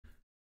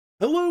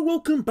Hello,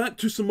 welcome back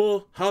to some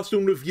more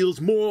Hearthstone reveals,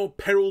 more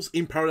Perils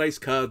in Paradise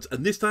cards,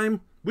 and this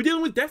time we're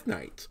dealing with Death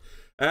Knight,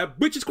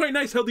 which is quite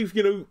nice how they've,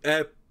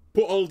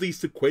 put all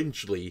these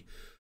sequentially.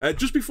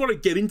 Just before I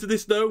get into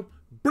this though,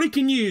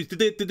 breaking news! I'm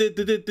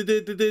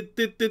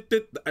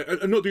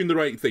not doing the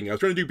right thing. I was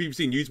trying to do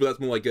BBC News, but that's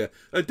more like a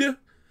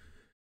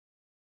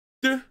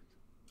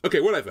Okay,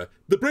 whatever.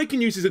 The breaking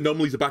news is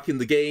anomalies are back in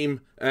the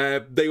game.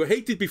 They were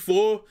hated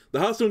before.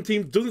 The Hearthstone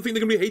team doesn't think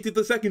they're going to be hated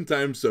the second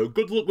time, so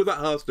good luck with that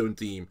Hearthstone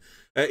team.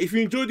 If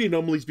you enjoyed the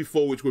anomalies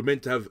before, which were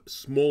meant to have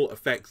small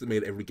effects that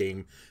made every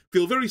game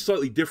feel very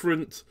slightly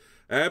different,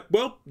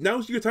 well,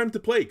 now's your time to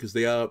play, because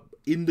they are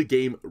in the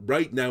game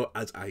right now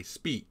as I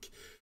speak.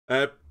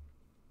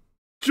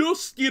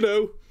 Just,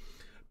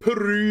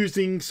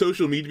 perusing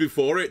social media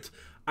before it,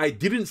 I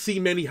didn't see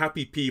many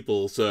happy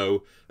people,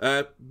 so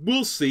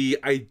we'll see.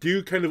 I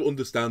do kind of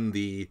understand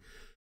the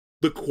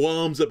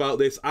qualms about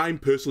this. I'm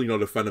personally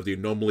not a fan of the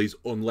anomalies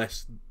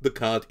unless the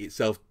card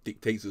itself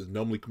dictates that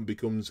anomaly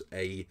becomes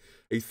a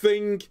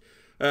thing.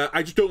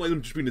 I just don't like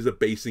them just being as a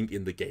basing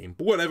in the game.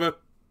 But whatever.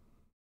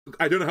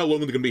 I don't know how long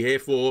they're going to be here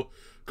for.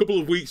 A couple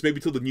of weeks,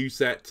 maybe till the new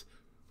set.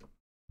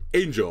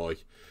 Enjoy.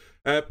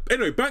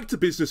 Anyway, back to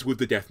business with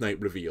the Death Knight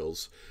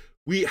reveals.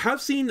 We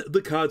have seen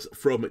the cards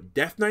from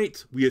Death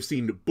Knight. We have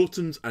seen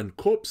Buttons and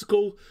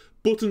Corpsicle.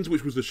 Buttons,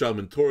 which was the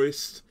Shaman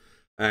Tourist,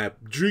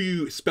 drew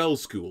you spell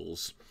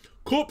schools.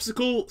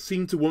 Corpsicle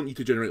seemed to want you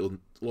to generate a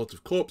lot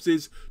of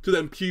corpses to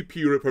then pew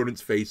your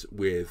opponent's face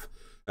with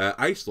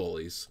ice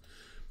lollies.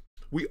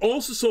 We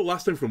also saw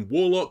last time from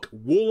Warlock.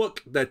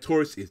 Warlock, their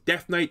Tourist is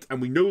Death Knight, and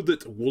we know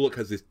that Warlock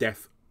has this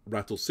Death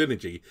Rattle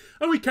synergy.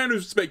 And we kind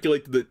of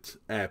speculated that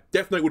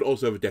Death Knight would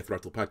also have a Death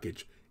Rattle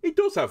package. It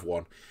does have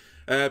one.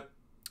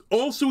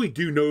 Also, we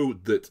do know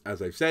that,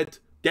 as I've said,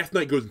 Death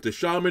Knight goes into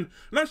Shaman,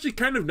 and actually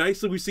kind of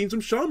nicely we've seen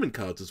some Shaman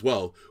cards as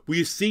well. We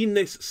have seen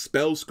this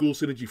Spell School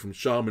synergy from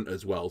Shaman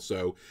as well,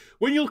 so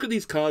when you look at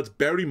these cards,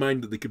 bear in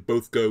mind that they could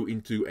both go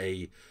into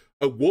a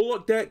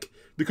Warlock deck,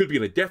 they could be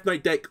in a Death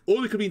Knight deck,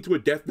 or they could be into a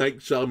Death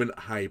Knight Shaman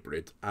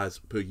hybrid, as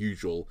per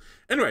usual.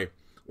 Anyway,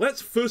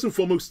 let's first and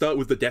foremost start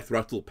with the Death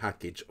Rattle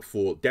package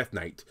for Death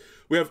Knight.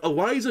 We have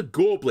Eliza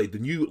Goreblade, the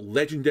new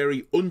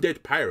legendary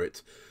undead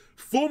pirate.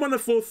 4 mana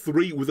for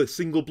 3 with a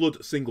single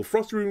blood, single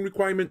frost rune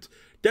requirement.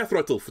 Death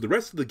Rattle. For the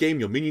rest of the game,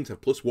 your minions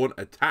have +1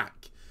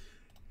 attack.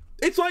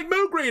 It's like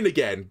Mograine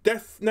again.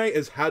 Death Knight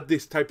has had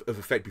this type of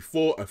effect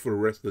before, for a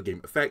rest of the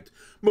game effect.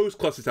 Most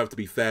classes have to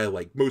be fair,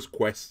 like most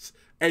quests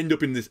end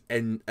up in this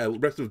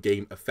rest of the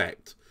game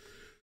effect.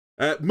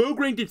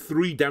 Mograine did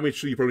 3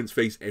 damage to your opponent's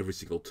face every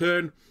single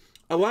turn.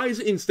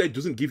 Eliza instead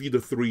doesn't give you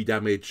the 3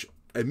 damage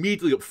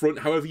immediately up front.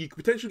 However, you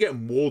could potentially get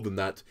more than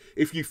that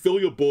if you fill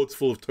your boards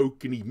full of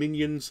tokeny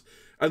minions,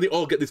 and they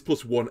all get this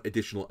 +1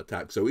 additional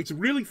attack. So it's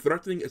really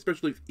threatening,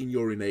 especially if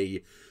you're in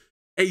a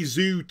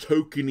zoo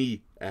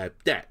tokeny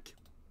deck.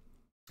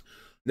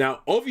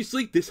 Now,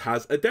 obviously, this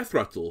has a Death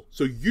Rattle,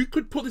 so you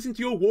could put this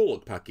into your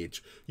Warlock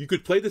package. You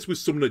could play this with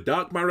Summoner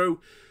Dark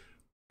Marrow.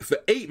 For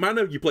 8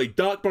 mana, you play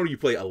Dark Marrow, you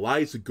play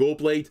Eliza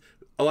Goreblade.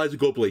 Eliza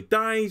Goreblade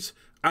dies,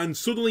 and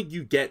suddenly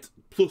you get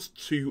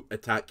 +2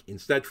 attack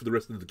instead for the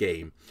rest of the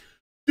game.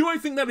 Do I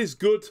think that is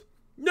good?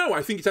 No,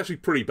 I think it's actually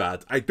pretty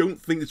bad. I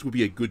don't think this would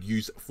be a good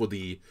use for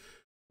the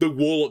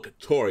Warlock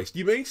Tourist.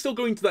 You may still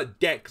go into that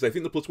deck, because I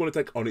think the +1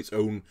 attack on its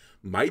own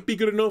might be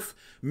good enough,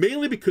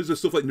 mainly because of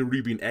stuff like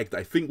Nerubian Egg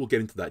that I think will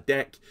get into that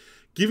deck.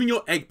 Giving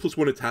your egg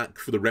 +1 attack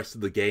for the rest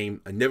of the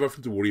game and never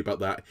having to worry about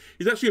that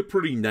is actually a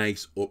pretty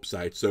nice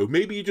upside. So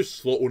maybe you just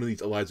slot one of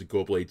these Eliza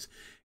Goreblades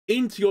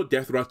into your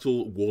Death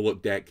Rattle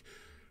Warlock deck,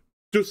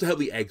 just to help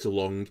the eggs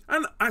along,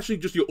 and actually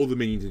just your other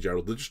minions in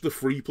general. They're just the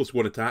free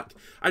 +1 attack.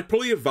 I'd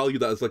probably have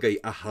valued that as like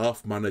a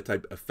half mana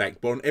type effect,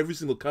 but on every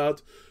single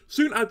card,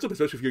 soon adds up,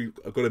 especially if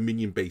you've got a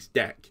minion-based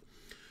deck.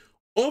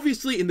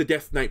 Obviously, in the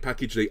Death Knight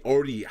package, they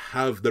already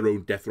have their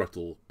own Death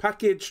Rattle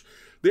package.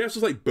 They have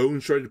stuff like Bone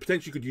Shredder.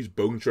 Potentially, you could use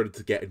Bone Shredder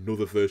to get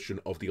another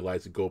version of the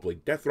Eliza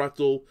Goreblade Death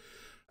Rattle.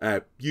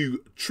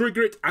 You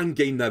trigger it and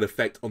gain that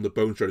effect on the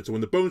Bone Shredder. So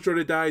when the Bone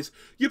Shredder dies,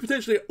 you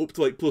potentially get up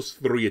to like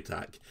 +3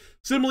 attack.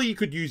 Similarly, you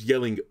could use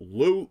Yelling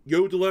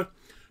Yodeler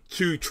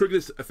to trigger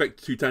this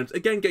effect 2 times,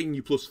 again getting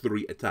you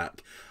 +3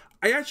 attack.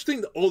 I actually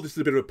think that all this is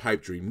a bit of a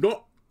pipe dream.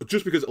 Not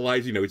just because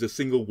Eliza, is a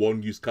single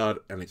 1-use card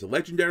and it's a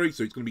legendary,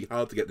 so it's going to be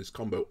hard to get this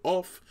combo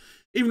off,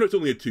 even though it's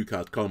only a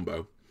 2-card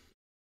combo.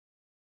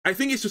 I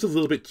think it's just a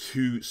little bit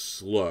too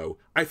slow.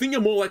 I think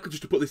you're more likely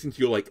just to put this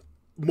into your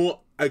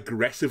more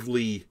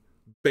aggressively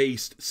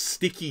based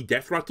sticky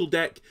Death Rattle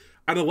deck,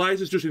 and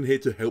Eliza's just in here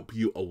to help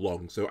you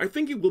along. So I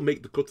think it will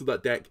make the cut of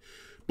that deck,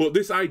 but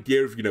this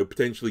idea of,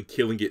 potentially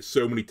killing it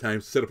so many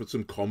times to set up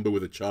some combo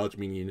with a charge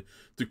minion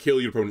to kill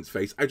your opponent's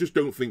face, I just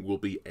don't think will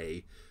be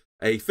a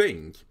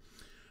thing.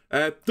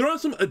 There are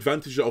some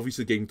advantages,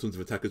 obviously, getting tons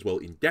of attack as well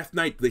in Death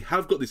Knight. They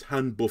have got this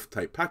hand buff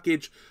type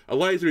package.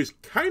 Eliza is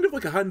kind of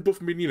like a hand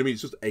buff minion. I mean,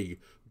 it's just a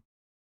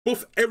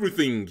buff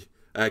everything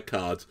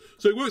card.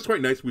 So it works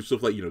quite nice with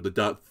stuff like, the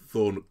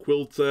Darkthorn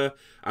Quilter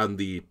and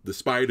the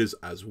spiders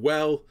as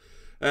well.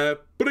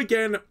 But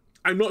again,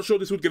 I'm not sure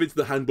this would get into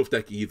the hand buff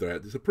deck either.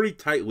 There's a pretty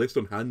tight list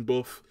on hand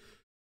buff.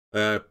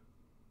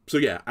 So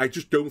yeah, I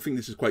just don't think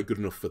this is quite good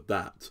enough for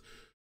that.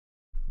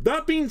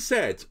 That being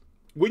said,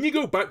 when you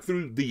go back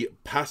through the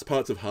past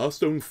parts of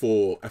Hearthstone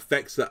for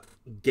effects that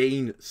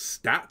gain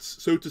stats,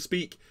 so to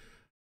speak,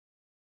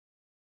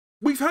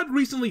 we've had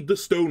recently the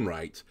Stone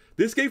Right.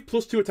 This gave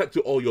 +2 attack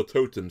to all your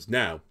totems.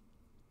 Now,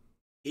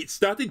 it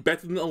started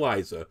better than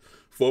Eliza.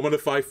 4 mana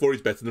 5/4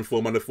 is better than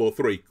 4 mana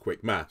 4/3.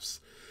 Quick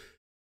maths.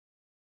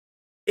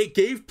 It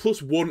gave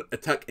 +1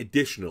 attack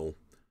additional.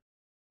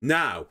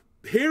 Now,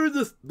 here are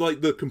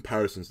the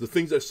comparisons, the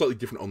things that are slightly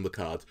different on the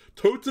card.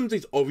 Totems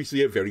is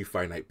obviously a very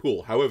finite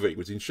pool. However, it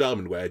was in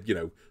Shaman where, you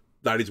know,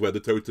 that is where the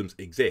totems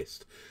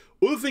exist.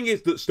 Other thing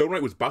is that Stone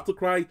Right was Battle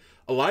Cry,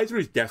 Eliza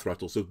is Death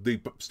Rattle, so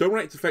the Stone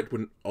Right's effect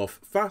went off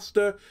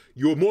faster,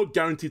 you're more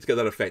guaranteed to get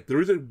that effect.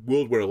 There is a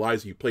world where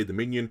Eliza, you play the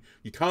minion,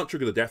 you can't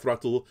trigger the Death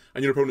Rattle,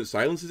 and your opponent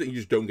silences it and you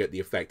just don't get the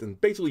effect, and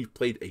basically you've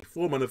played a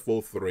 4 mana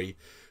 4/3,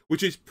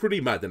 which is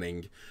pretty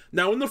maddening.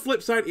 Now on the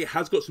flip side, it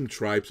has got some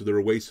tribes, so there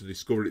are ways to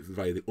discover it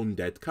via the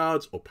undead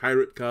cards or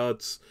pirate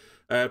cards.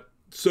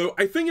 So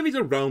I think it is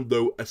around,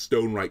 though, a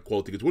Stone Right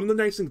quality, because one of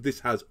the nice things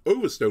this has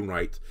over Stone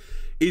Right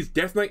is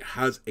Death Knight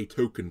has a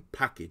token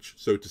package,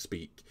 so to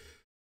speak.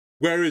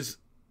 Whereas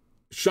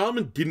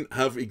Shaman didn't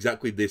have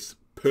exactly this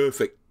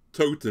perfect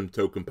token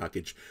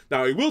package.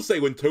 Now, I will say,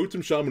 when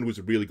Totem Shaman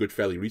was really good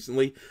fairly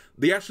recently,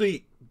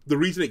 the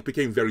reason it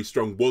became very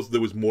strong was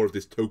there was more of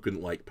this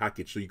token-like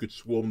package, so you could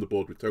swarm the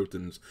board with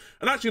totems.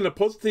 And actually, on a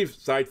positive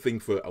side thing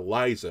for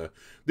Eliza,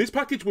 this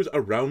package was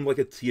around like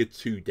a tier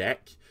 2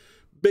 deck.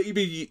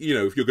 Maybe, you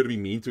know, if you're going to be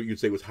mean to it, you'd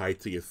say it was high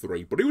tier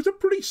 3, but it was a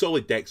pretty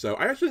solid deck, so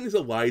I actually think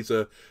this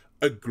Eliza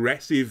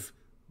aggressive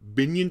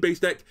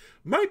minion-based deck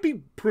might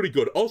be pretty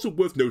good. Also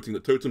worth noting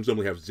that totems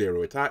only have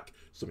 0 attack,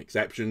 some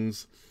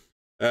exceptions.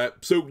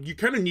 So you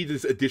kind of need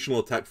this additional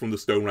attack from the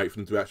Stone Right for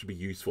them to actually be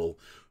useful.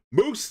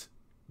 Most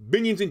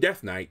minions in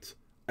Death Knight,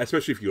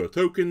 especially if you're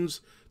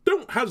tokens,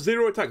 don't have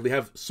 0 attack, they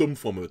have some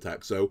form of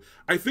attack, so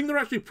I think they're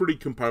actually pretty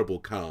comparable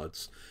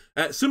cards.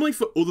 Similarly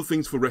for other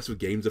things for Rest of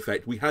Games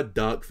effect, we had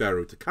Dark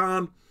Pharaoh to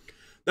Khan.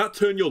 That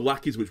turned your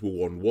lackeys, which were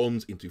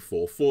 1/1s, into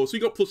 4/4, so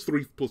you got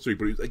 +3/+3,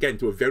 but it was, again,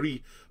 to a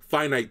very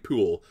finite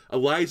pool.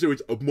 Eliza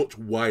is a much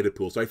wider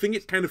pool, so I think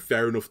it's kind of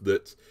fair enough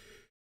that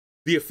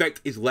the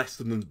effect is less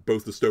than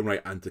both the Stone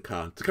Right and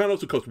Takan. Takan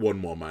also costs 1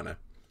 more mana.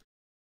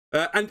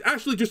 And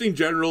actually, just in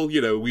general,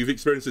 you know, we've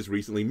experienced this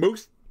recently.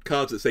 Most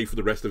cards that say for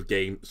the rest of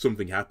game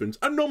something happens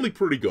are normally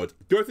pretty good.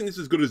 Do I think this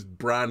is as good as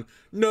Bran?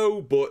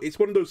 No, but it's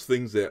one of those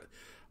things that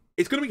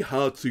it's going to be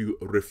hard to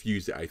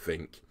refuse it, I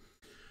think.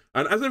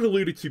 And as I've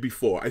alluded to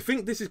before, I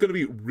think this is going to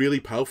be really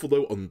powerful,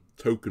 though, on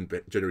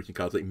token-generating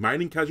cards, like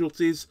Mining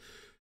Casualties.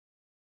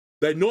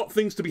 They're not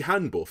things to be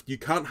hand-buffed. You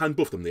can't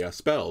hand-buff them, they are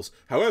spells.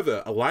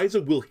 However,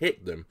 Eliza will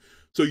hit them,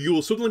 so you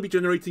will suddenly be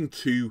generating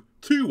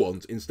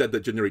 2/2/1s instead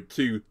that generate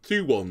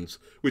 2/2/1s,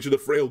 which are the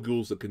frail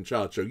ghouls that can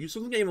charge, so you're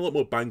suddenly getting a lot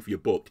more bang for your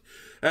buck.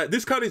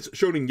 This card is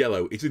shown in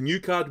yellow. It's a new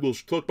card, we'll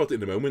talk about it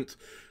in a moment.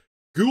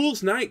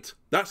 Ghoul's Knight,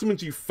 that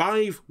summons you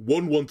 5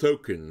 1/1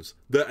 tokens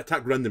that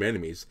attack random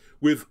enemies.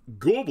 With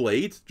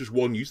Goreblade, just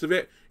one use of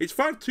it, it's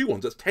 5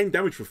 2/1s, that's 10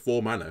 damage for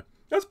 4 mana.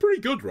 That's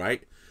pretty good,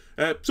 right?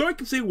 So I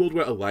can see a world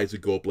where Eliza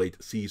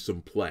Goreblade sees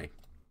some play.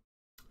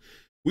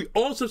 We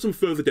also have some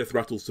further Death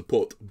Rattle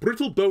support.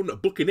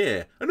 Brittlebone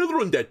Buccaneer, another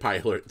undead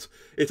pilot.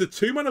 It's a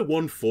 2 mana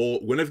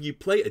 1/4. Whenever you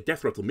play a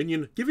Death Rattle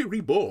minion, give it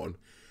Reborn.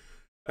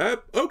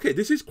 Okay,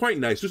 this is quite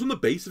nice. Just on the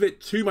base of it,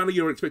 2 mana,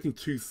 you're expecting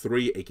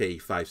 2/3, aka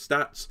 5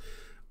 stats.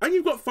 And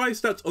you've got 5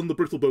 stats on the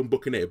Brittlebone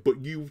Buccaneer,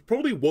 but you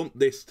probably want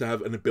this to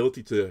have an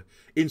ability to,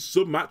 in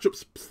some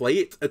matchups, play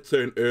it a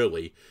turn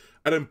early,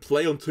 and then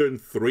play on turn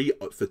 3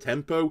 for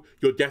tempo,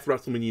 your Death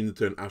Rattle minion the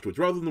turn afterwards,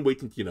 rather than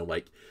waiting to, you know,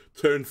 like,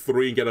 turn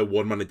 3 and get a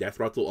 1 mana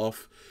Death Rattle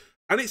off.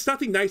 And it's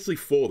starting nicely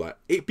for that.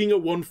 It being a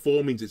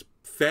 1/4 means it's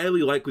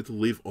fairly likely to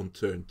live on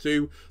turn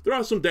 2. There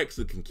are some decks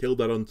that can kill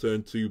that on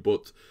turn 2,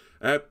 but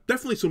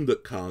definitely some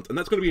that can't, and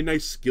that's going to be a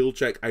nice skill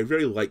check. I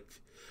really like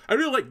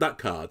that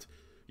card,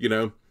 you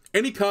know.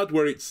 Any card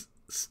where it's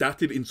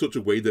statted in such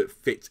a way that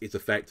fits its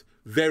effect,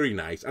 very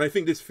nice. And I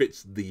think this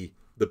fits the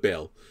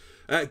bill.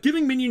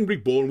 Giving Minion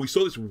Reborn, we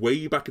saw this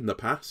way back in the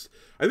past.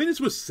 I think this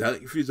was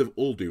Seraphis of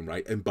Uldum,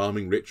 right?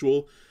 Embalming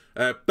Ritual.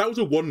 That was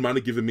a 1 mana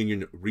give a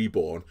minion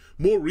Reborn.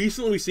 More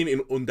recently, we've seen it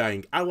in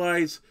Undying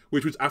Allies,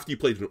 which was after you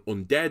played an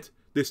Undead.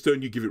 This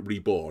turn, you give it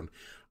Reborn.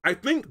 I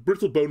think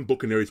Brittlebone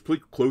Buccaneer is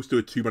pretty close to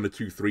a 2 mana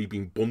 2/3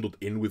 being bundled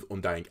in with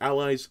Undying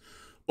Allies.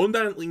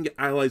 Undying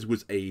Allies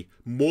was a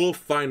more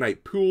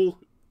finite pool,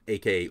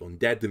 aka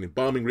Undead, than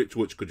Embalming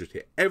Ritual, which could just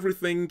hit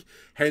everything,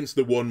 hence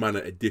the 1 mana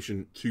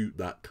addition to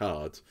that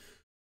card.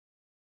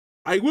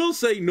 I will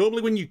say,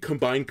 normally when you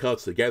combine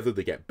cards together,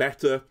 they get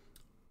better.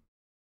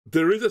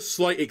 There is a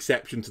slight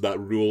exception to that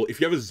rule. If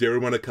you have a 0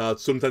 mana card,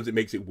 sometimes it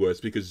makes it worse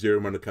because 0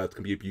 mana cards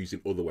can be abused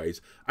in other ways.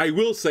 I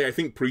will say, I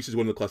think Priest is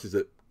one of the classes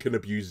that can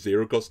abuse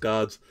 0 cost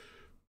cards.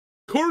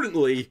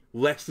 Currently,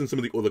 less than some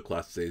of the other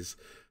classes.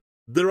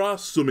 There are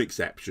some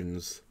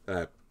exceptions.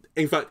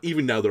 In fact,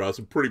 even now there are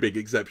some pretty big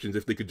exceptions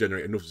if they could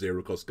generate enough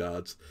zero-cost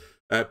cards.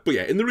 But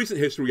yeah, in the recent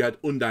history, we had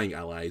Undying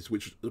Allies,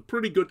 which is a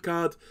pretty good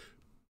card.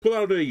 Put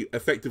out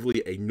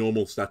effectively a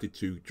normal statted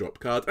 2-drop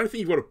card. I think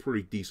you've got a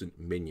pretty decent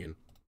minion.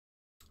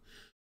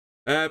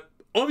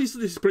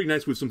 Obviously, this is pretty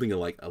nice with something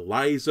like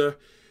Eliza.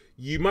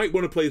 You might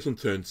want to play this on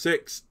turn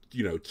 6.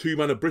 You know,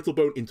 2-mana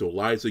Brittlebone into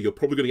Eliza. You're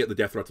probably going to get the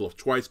Death Rattle off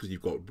twice because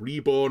you've got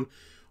Reborn.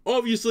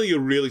 Obviously, you're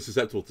really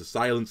susceptible to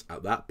silence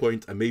at that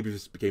point, and maybe if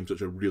this became such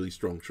a really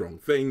strong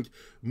thing,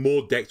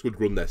 more decks would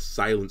run their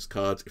silence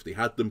cards if they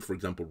had them. For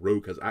example,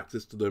 Rogue has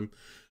access to them.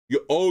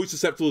 You're always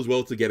susceptible as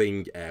well to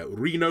getting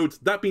Renoed.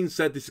 That being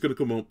said, this is going to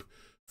come up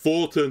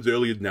 4 turns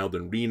earlier now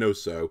than Reno,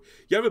 so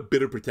you have a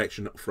bit of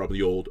protection from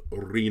the old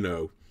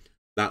Reno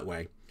that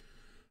way.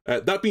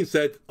 That being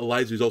said,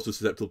 Eliza is also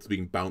susceptible to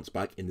being bounced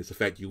back in this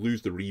effect. You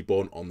lose the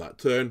Reborn on that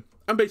turn,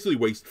 and basically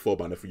waste 4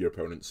 mana for your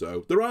opponent,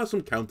 so there are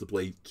some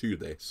counterplay to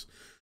this.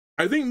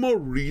 I think more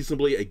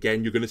reasonably,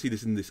 again, you're going to see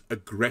this in this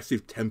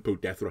aggressive tempo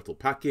Death Rattle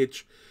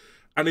package,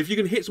 and if you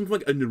can hit something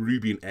like a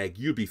Nerubian Egg,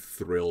 you'd be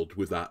thrilled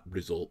with that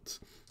result.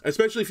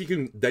 Especially if you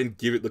can then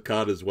give it the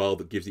card as well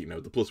that gives it, you know,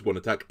 the +1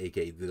 attack,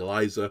 aka the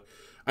Eliza,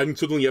 and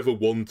suddenly you have a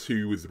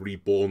 1/2 with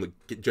Reborn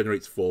that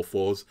generates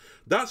 4/4s.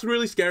 That's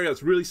really scary,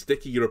 that's really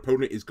sticky, your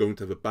opponent is going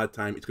to have a bad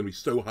time, it's going to be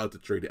so hard to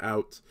trade it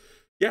out.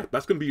 Yeah,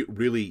 that's going to be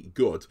really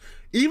good.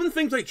 Even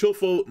things like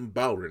Chillful and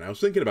Battle Rune, I was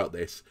thinking about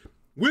this.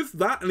 With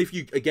that, and if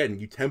you, again,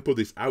 you tempo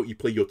this out, you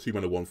play your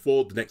 2-mana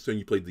 1/4, the next turn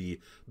you play the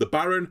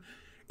Baron,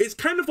 it's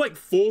kind of like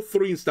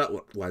 4/3 in stat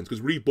lines,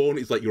 because Reborn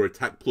is like your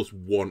attack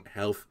 +1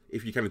 health,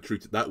 if you kind of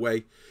treat it that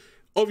way.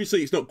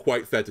 Obviously, it's not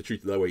quite fair to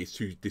treat it that way, it's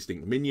 2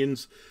 distinct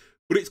minions,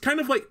 but it's kind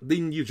of like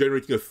then you're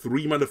generating a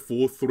 3-mana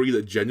 4/3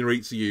 that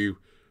generates you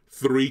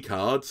 3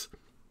 cards.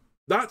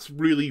 That's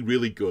really,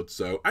 really good,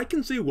 so I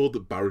can see a world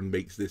that Baron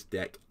makes this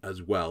deck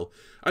as well,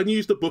 and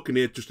use the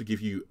Buccaneer just to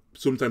give you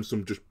sometimes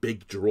some just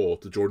big draw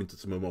to draw into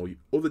some of more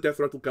other Death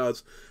Rattle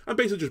cards, and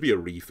basically just be a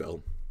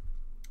refill.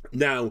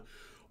 Now,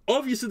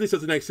 obviously, this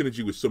has a nice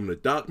synergy with Summon a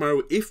Dark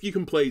Marrow. If you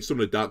can play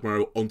Summon a Dark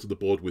Marrow onto the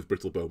board with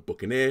Brittlebone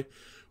Buccaneer,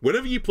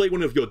 whenever you play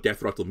one of your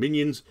Death Rattle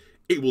minions,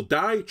 it will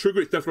die,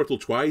 trigger its Death Rattle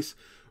twice,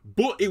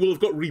 but it will have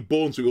got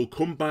Reborn, so it will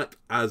come back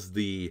as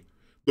the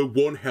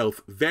 1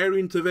 health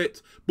variant of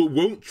it, but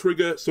won't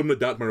trigger Summon a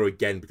Dark Marrow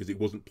again because it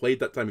wasn't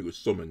played that time it was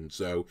summoned.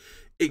 So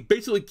it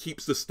basically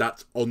keeps the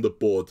stats on the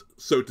board,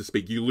 so to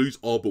speak. You lose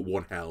all but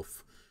 1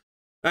 health.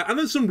 And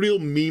there's some real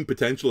meme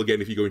potential,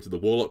 again, if you go into the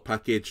Warlock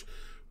package,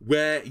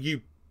 where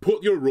you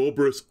put your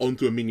Ouroboros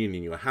onto a minion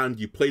in your hand,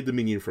 you play the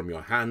minion from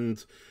your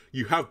hand,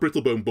 you have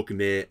Brittlebone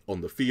Buccaneer on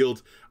the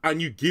field,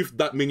 and you give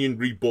that minion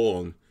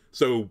Reborn.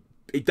 So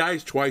it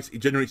dies twice, it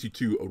generates you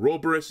 2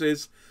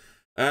 Ouroboroses,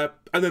 and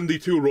then the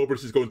 2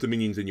 Ouroboroses go into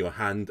minions in your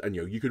hand, and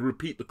you could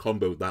repeat the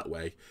combo that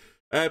way.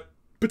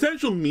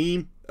 Potential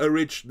meme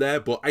rich there,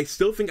 but I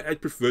still think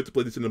I'd prefer to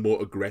play this in a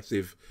more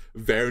aggressive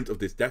variant of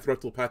this Death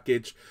Rattle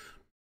package.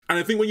 And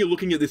I think when you're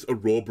looking at this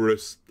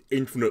Ouroboros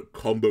infinite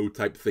combo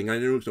type thing, I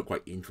know it's not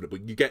quite infinite,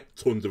 but you get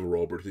tons of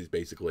Ouroboroses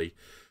basically.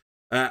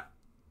 I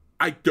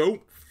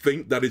don't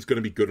think that is going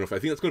to be good enough. I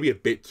think that's going to be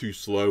a bit too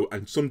slow,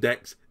 and some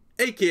decks,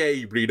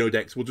 aka Reno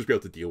decks, will just be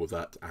able to deal with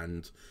that,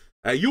 and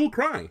you'll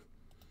cry.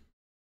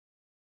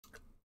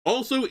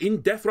 Also,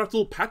 in Death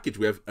Rattle package,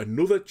 we have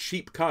another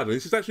cheap card, and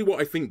this is actually what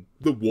I think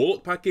the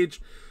Warlock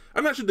package,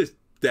 and actually this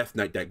Death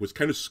Knight deck was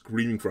kind of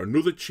screaming for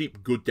another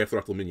cheap, good Death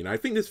Rattle minion. I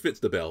think this fits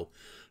the bill.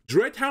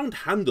 Dreadhound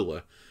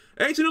Handler.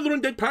 It's another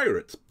undead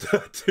pirate.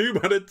 2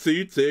 mana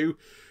 2/2.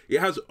 It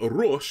has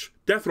Rush,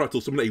 Death Rattle,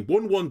 summon a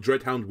 1/1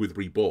 Dreadhound with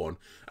Reborn,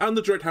 and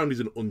the Dreadhound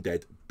is an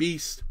undead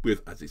beast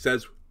with, as it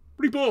says,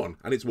 Reborn,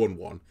 and it's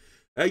 1/1.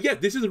 Yeah,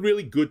 this is a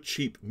really good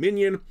cheap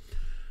minion.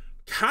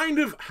 Kind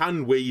of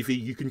hand wavy.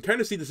 You can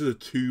kind of see this as a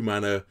 2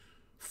 mana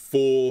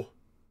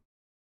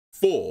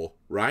 4/4,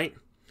 right?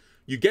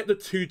 You get the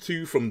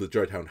 2/2 from the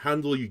Dreadhound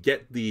Handler, you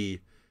get the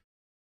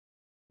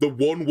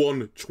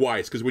 1/1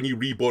 twice, because when you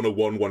reborn a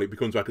 1/1, it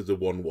becomes back as a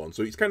 1/1.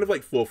 So it's kind of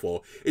like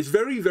 4/4. It's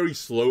very, very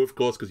slow, of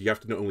course, because you have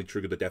to not only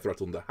trigger the Death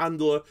Rattle on the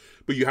Handler,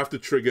 but you have to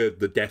trigger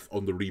the death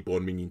on the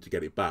reborn minion to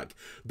get it back.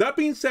 That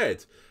being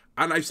said,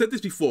 and I've said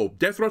this before,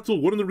 Death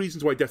Rattle, one of the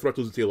reasons why Death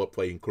Rattle doesn't see a lot of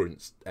play in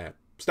current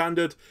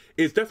standard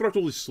is Death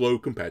Rattle is slow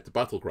compared to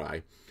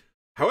Battlecry.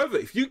 However,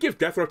 if you give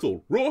Death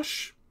Rattle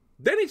Rush,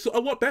 then it's a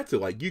lot better.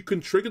 Like, you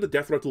can trigger the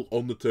Death Rattle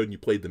on the turn you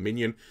play the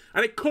minion,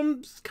 and it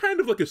comes kind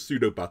of like a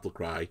pseudo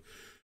Battlecry.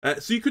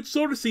 So you could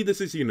sort of see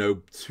this as,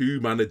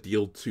 2 mana,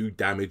 deal 2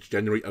 damage,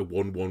 generate a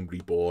 1/1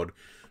 reborn,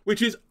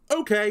 which is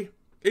okay.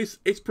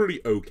 It's pretty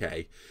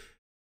okay.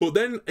 But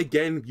then,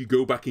 again, you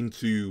go back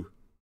into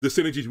the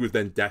synergies with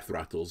then Death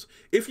Rattles.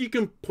 If you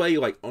can play,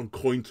 like, on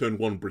coin turn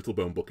 1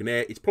 Brittlebone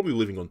Buccaneer, it's probably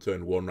living on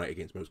turn 1, right,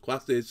 against most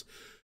classes.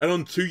 And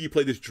on 2, you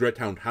play this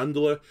Dreadhound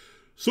Handler.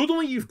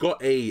 Suddenly you've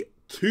got a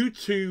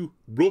 2/2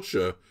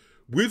 Rusher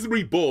with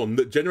Reborn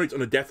that generates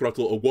on a Death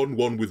Rattle a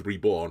 1/1 with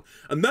Reborn.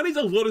 And that is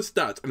a lot of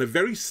stats, and a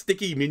very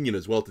sticky minion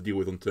as well to deal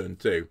with on turn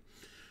 2.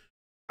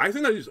 I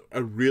think that is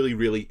a really,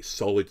 really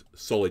solid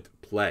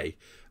play.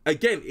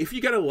 Again, if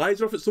you get a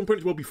Liza off at some point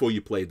as well before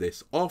you play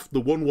this off,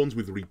 the 1/1s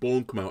with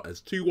Reborn come out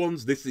as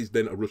 2/1s. This is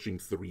then a rushing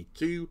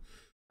 3/2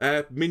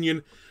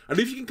 minion. And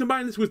if you can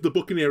combine this with the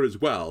Buccaneer as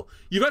well,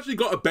 you've actually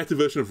got a better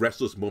version of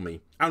Restless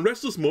Mummy. And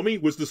Restless Mummy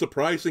was the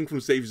surprise thing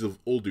from Saviors of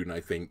Uldun, I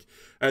think.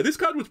 This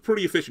card was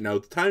pretty efficient now.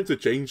 The time to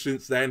change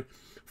since then.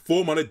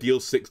 4 mana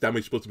deals 6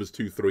 damage, plus up as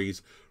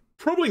 2/3s.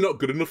 Probably not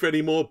good enough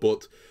anymore,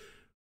 but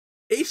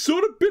it's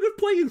sort of bit of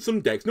play in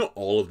some decks. Not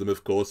all of them,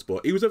 of course,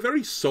 but it was a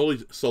very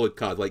solid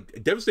card,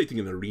 like devastating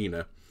in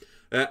Arena.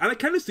 And I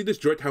kind of see this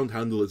Dreadhound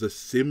handle as a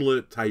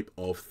similar type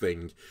of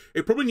thing.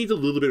 It probably needs a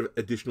little bit of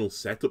additional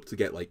setup to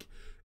get, like,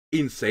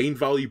 insane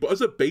value, but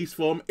as a base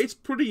form, it's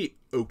pretty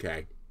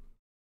okay.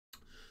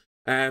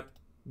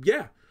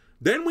 Yeah.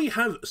 Then we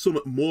have some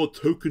more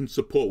token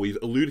support. We've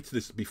alluded to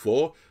this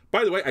before.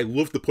 By the way, I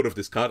love the put of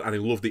this card, and I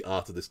love the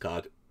art of this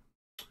card.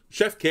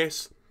 Chef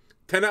Kiss,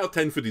 10 out of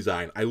 10 for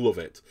design. I love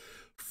it.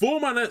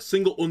 4 mana,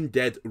 single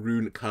undead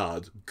rune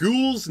card.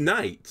 Ghoul's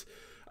Knight.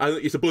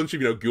 It's a bunch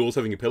of, ghouls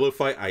having a pillow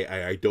fight. I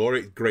adore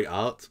it. Great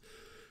art.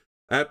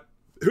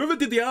 Whoever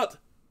did the art,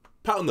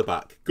 pat on the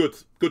back.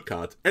 Good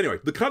card. Anyway,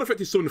 the card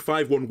effect is summon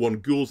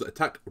 5/1/1 ghouls that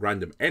attack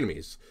random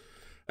enemies.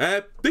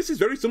 This is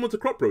very similar to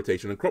Crop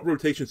Rotation, and Crop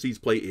Rotation sees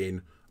play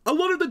in a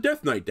lot of the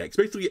Death Knight decks.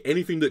 Basically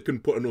anything that can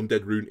put an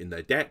undead rune in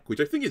their deck, which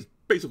I think is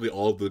basically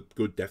all the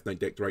good Death Knight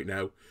decks right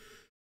now.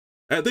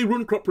 They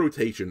run Crop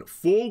Rotation,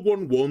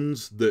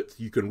 4/1/1s that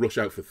you can rush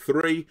out for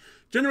 3,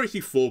 generates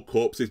you 4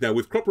 corpses. Now,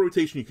 with Crop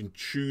Rotation, you can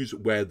choose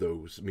where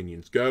those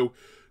minions go.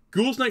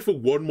 Ghoul's Knight for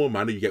 1 more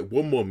mana, you get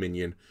 1 more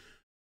minion.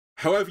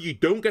 However, you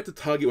don't get to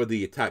target where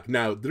they attack.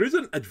 Now, there is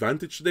an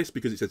advantage to this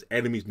because it says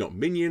enemies, not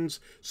minions.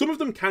 Some of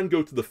them can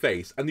go to the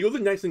face, and the other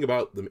nice thing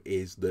about them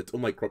is that,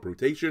 unlike Crop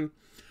Rotation,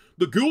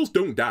 the ghouls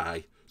don't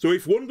die. So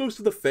if one goes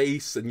to the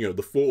face and,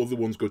 the 4 other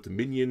ones go to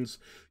minions,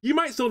 you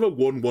might still have a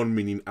 1/1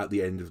 minion at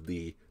the end of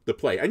the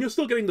play, and you're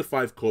still getting the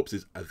 5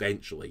 corpses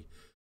eventually.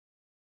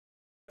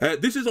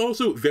 This is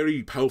also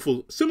very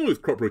powerful, similar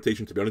with Crop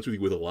Rotation, to be honest with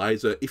you, with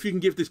Eliza. If you can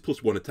give this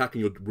 +1 attack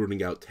and you're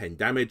running out 10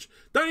 damage,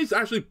 that is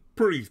actually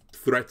pretty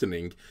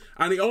threatening.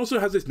 And it also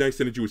has this nice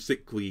synergy with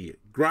Sickly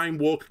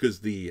Grindwalk, because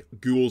the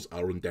ghouls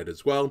are undead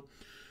as well.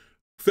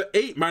 For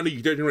 8 mana,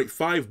 you generate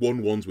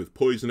 5/1/1s with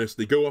Poisonous.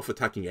 They go off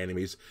attacking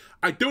enemies.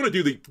 I don't want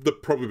to do the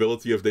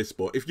probability of this,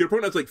 but if your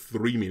opponent has like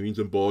 3 minions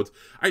on board,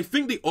 I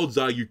think the odds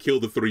are you kill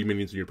the 3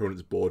 minions on your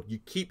opponent's board. You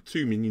keep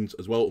 2 minions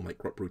as well, unlike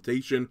Crop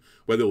Rotation,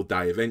 where they'll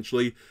die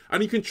eventually.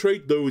 And you can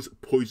trade those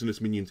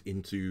Poisonous minions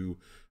into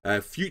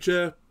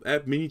future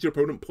minions your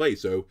opponent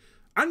plays.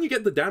 And you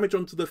get the damage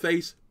onto the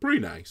face. Pretty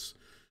nice.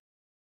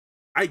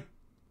 I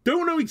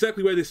don't know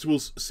exactly where this will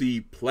see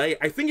play.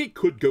 I think it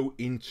could go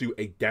into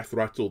a Death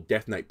Rattle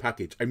Death Knight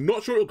package. I'm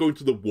not sure it'll go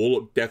into the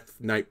Warlock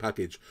Death Knight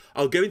package.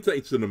 I'll get into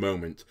that in a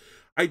moment.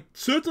 I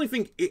certainly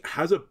think it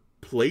has a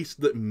place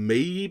that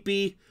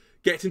maybe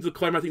gets into the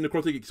Climatic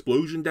Necrotic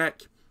Explosion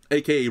deck,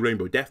 aka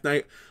Rainbow Death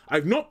Knight.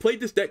 I've not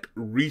played this deck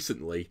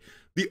recently.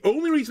 The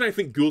only reason I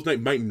think Ghoul's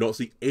Knight might not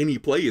see any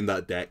play in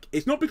that deck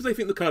is not because I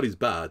think the card is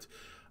bad.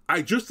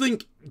 I just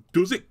think,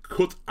 does it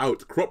cut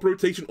out Crop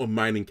Rotation or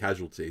Mining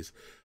Casualties?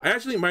 I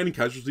actually think Mining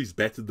Casualties is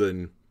better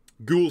than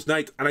Ghoul's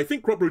Knight, and I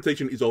think Crop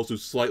Rotation is also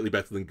slightly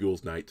better than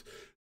Ghoul's Knight.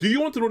 Do you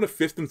want to run a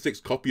 5th and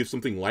 6th copy of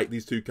something like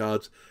these 2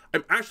 cards?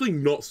 I'm actually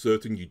not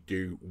certain you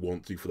do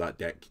want to for that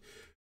deck.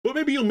 But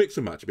maybe you'll mix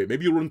and match a bit.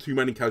 Maybe you'll run 2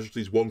 Mining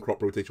Casualties, 1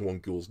 Crop Rotation, 1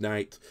 Ghoul's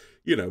Knight.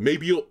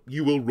 Maybe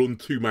you will run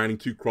 2 Mining,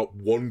 2 Crop,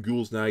 1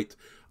 Ghoul's Knight.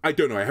 I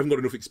don't know, I haven't got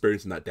enough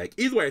experience in that deck.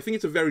 Either way, I think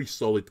it's a very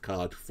solid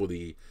card for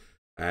the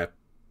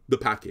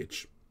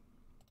package.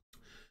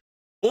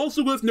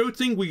 Also worth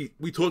noting, we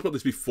talked about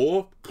this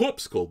before,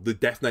 Corpse Skull, the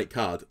Death Knight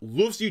card,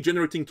 loves you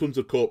generating tons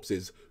of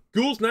corpses.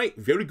 Ghoul's Knight,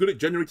 very good at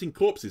generating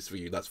corpses for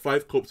you. That's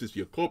 5 corpses for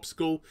your Corpse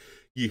Skull.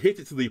 You hit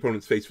it to the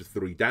opponent's face for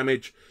 3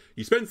 damage.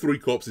 You spend 3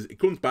 corpses, it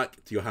comes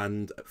back to your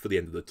hand for the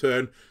end of the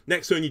turn.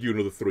 Next turn you do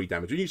another 3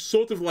 damage. And you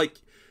sort of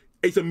like,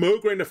 it's a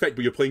Mograine effect,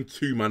 but you're playing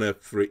 2 mana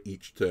for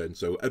each turn.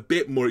 So a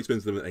bit more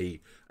expensive than a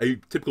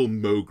typical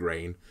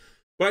Mograine.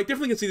 But I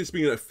definitely can see this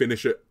being a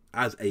finisher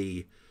as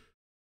an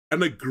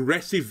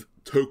aggressive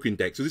token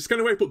deck. So this is kind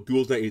of where I put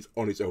Ghoul's Knight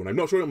on its own. I'm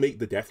not sure it'll make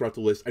the Death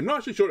Rattle list. I'm not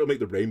actually sure it'll make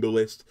the Rainbow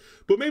list.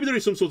 But maybe there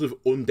is some sort of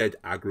undead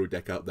aggro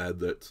deck out there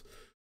that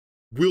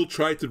will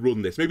try to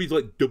run this. Maybe it's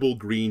like double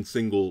green,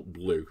 single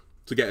blue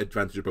to get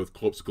advantage of both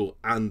Corpse Skull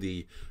and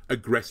the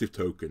aggressive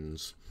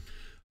tokens.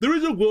 There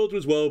is a world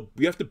as well.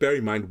 We have to bear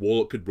in mind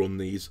Warlock could run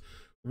these.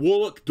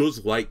 Warlock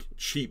does like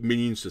cheap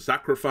minions to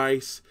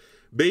sacrifice.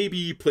 Maybe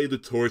you play the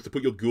Taurus to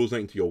put your Ghoul's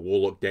Knight into your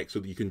Warlock deck so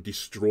that you can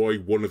destroy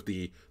one of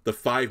the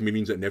 5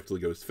 minions that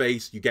inevitably goes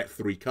face. You get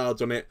 3 cards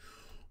on it.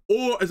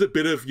 Or as a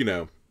bit of,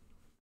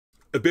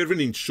 a bit of an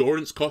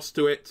insurance cost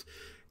to it.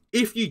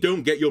 If you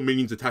don't get your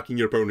minions attacking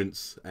your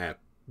opponent's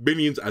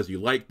minions as you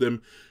like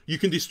them, you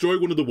can destroy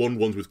one of the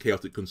 1/1s with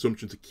Chaotic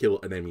Consumption to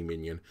kill an enemy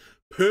minion.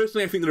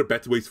 Personally, I think there are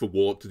better ways for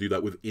Warlock to do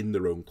that within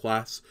their own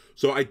class.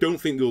 So I don't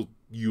think they'll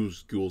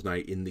use Ghoul's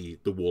Knight in the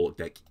Warlock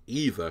deck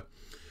either.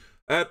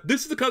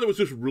 This is the card that was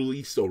just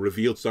released, or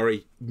revealed,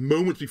 sorry,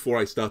 moments before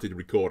I started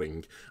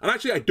recording. And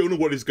actually, I don't know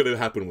what is going to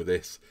happen with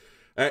this.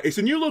 It's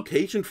a new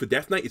location for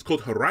Death Knight. It's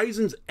called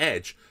Horizon's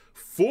Edge.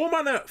 4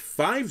 mana,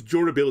 5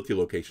 durability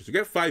locations. So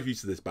get 5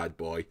 use of this bad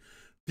boy.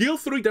 Deal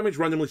 3 damage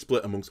randomly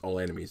split amongst all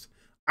enemies.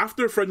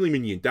 After a friendly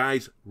minion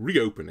dies,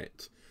 reopen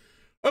it.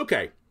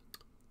 Okay.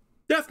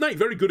 Death Knight,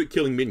 very good at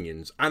killing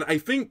minions. And I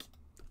think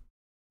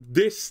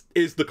this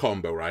is the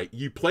combo, right?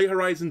 You play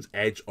Horizon's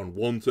Edge on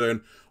one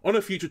turn. On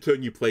a future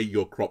turn, you play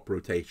your crop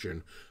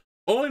rotation.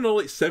 All in all,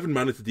 it's 7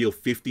 mana to deal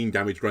 15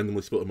 damage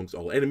randomly split amongst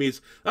all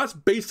enemies. That's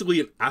basically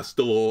an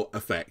Astalor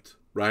effect,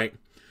 right?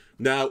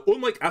 Now,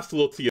 unlike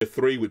Astalor Tier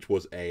 3, which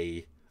was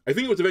I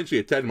think it was eventually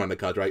a 10 mana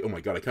card, right? Oh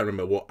my god, I can't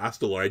remember what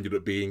Astalor ended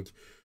up being.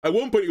 At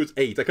one point it was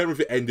 8. I can't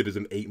remember if it ended as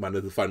an 8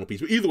 mana, the final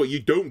piece. But either way, you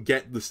don't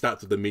get the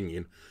stats of the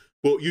minion.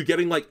 But you're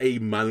getting like a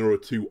mana or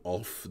 2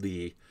 off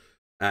the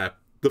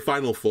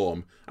final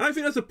form. And I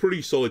think that's a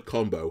pretty solid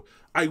combo.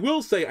 I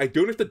will say, I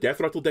don't know if the Death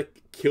Rattle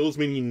deck kills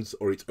minions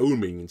or its own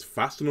minions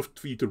fast enough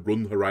for you to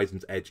run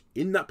Horizon's Edge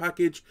in that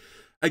package.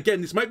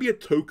 Again, this might be a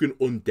token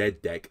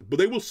undead deck, but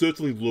they will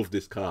certainly love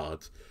this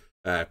card,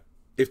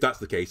 if that's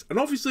the case. And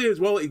obviously, as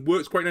well, it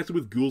works quite nicely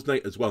with Ghoul's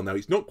Knight as well. Now,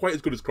 it's not quite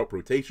as good as Crop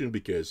Rotation,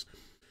 because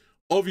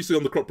obviously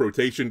on the Crop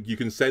Rotation, you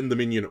can send the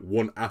minion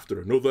one after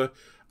another,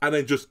 and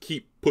then just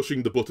keep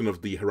pushing the button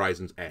of the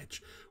Horizon's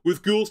Edge.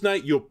 With Ghoul's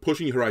Knight, you're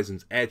pushing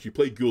Horizon's Edge, you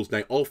play Ghoul's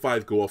Knight, all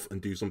 5 go off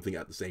and do something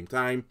at the same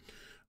time.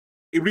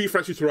 It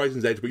refreshes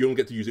Horizon's Edge, but you only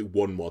get to use it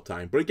one more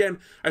time. But again,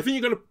 I think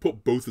you're going to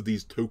put both of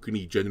these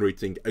tokeny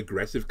generating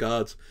aggressive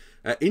cards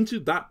into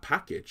that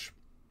package.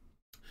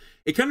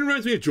 It kind of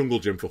reminds me of Jungle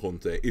Gym for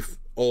Hunter, if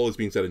all has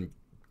been said and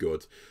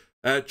good.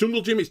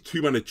 Jungle Gym is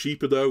 2 mana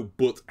cheaper though,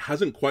 but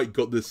hasn't quite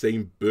got the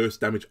same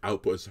burst damage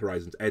output as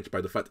Horizon's Edge by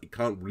the fact it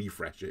can't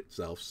refresh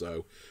itself.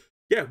 So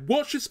yeah,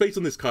 watch the space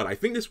on this card. I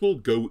think this will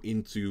go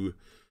into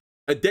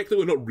a deck that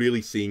we're not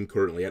really seeing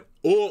currently yet,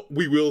 or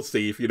we will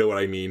see, if you know what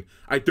I mean.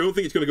 I don't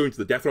think it's going to go into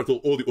the Death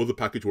Rattle or the other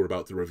package we're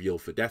about to reveal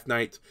for Death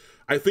Knight.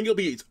 I think it'll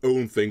be its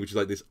own thing, which is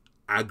like this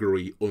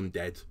aggro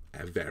undead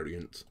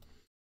variant.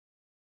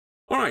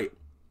 Alright,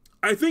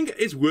 I think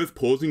it's worth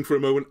pausing for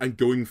a moment and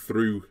going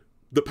through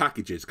the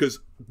packages, because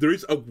there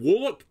is a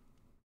Warlock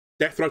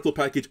Death Rattle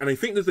package, and I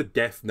think there's a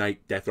Death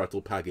Knight Death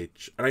Rattle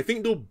package, and I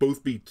think they'll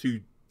both be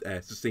 2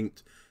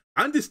 succinct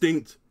and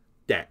distinct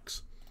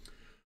decks.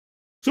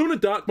 Summoner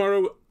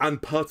Darkmarrow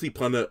and Party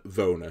Planner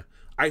Vona.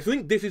 I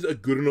think this is a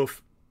good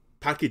enough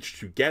package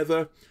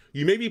together.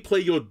 You maybe play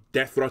your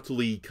Death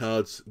Rattle-y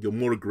cards, your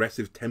more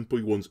aggressive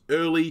tempo ones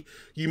early.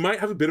 You might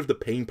have a bit of the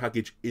Pain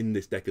package in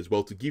this deck as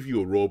well to give you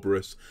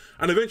Ouroboros,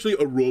 and eventually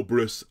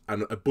Ouroboros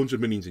and a bunch of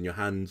minions in your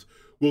hand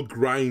will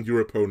grind your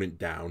opponent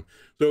down.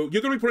 So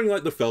you're going to be putting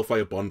like the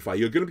Felfire Bonfire,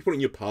 you're going to be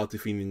putting your Party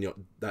Fiend in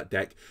that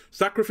deck.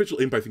 Sacrificial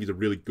Imp I think is a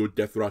really good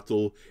Death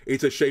Rattle.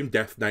 It's a shame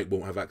Death Knight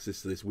won't have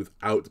access to this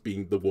without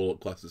being the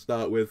Warlock class to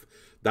start with.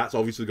 That's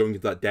obviously going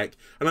into that deck.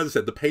 And as I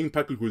said, the Pain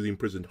package with the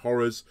Imprisoned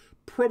Horrors,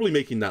 probably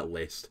making that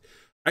list.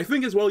 I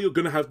think as well you're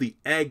going to have the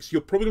eggs,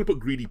 you're probably going to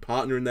put Greedy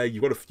Partner in there,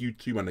 you've got a few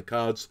 2 mana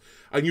cards,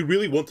 and you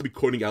really want to be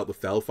coining out the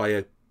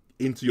Felfire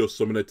into your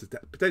summoner to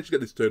potentially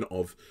get this turn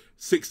of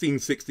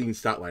 16-16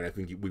 stat line, I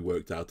think we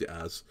worked out it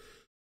as.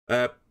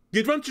 The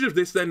advantage of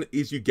this then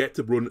is you get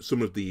to run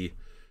some of the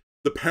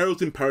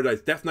Perils in Paradise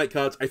Death Knight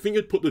cards. I think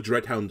you'd put the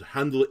Dreadhound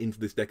Handler into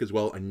this deck as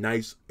well, a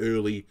nice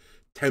early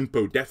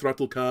tempo Death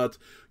Rattle card.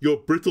 Your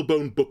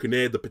Brittlebone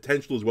Buccaneer, the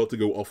potential as well to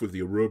go off with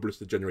the Ouroboros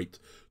to generate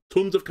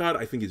tons of card,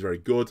 I think is very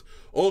good.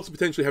 Also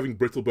potentially having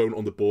Brittlebone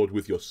on the board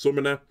with your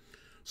summoner,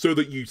 so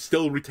that you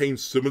still retain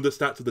some of the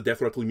stats of the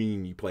Death Rattle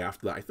minion you play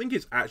after that. I think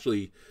it's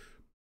actually,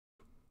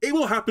 it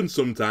will happen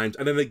sometimes,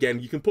 and then again,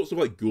 you can put stuff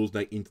like Ghoul's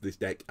Knight into this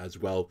deck as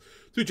well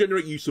to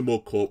generate you some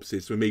more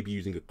corpses, so maybe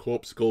using a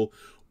Corpse Skull,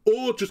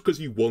 or just because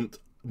you want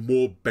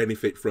more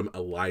benefit from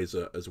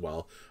Eliza as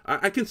well.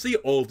 I can see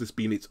all of this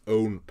being its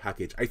own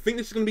package. I think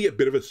this is going to be a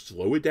bit of a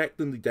slower deck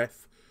than the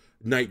Death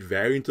Knight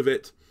variant of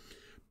it,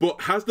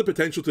 but has the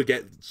potential to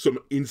get some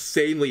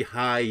insanely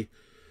high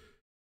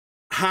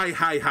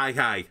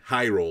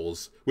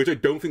rolls, which I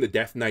don't think the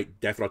Death Knight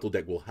Death Rattle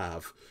deck will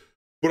have.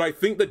 But I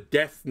think the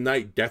Death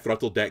Knight Death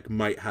Rattle deck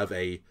might have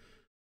a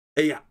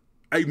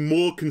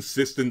more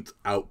consistent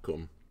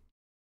outcome.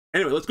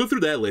 Anyway, let's go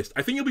through their list.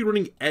 I think you'll be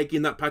running Egg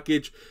in that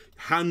package,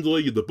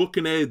 Handler, the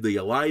Buccaneer, the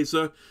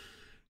Eliza.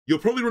 You're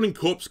probably running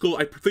Corpse Skull.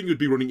 I think you'd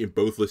be running in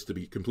both lists, to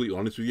be completely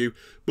honest with you.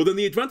 But then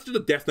the advantage of the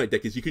Death Knight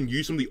deck is you can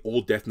use some of the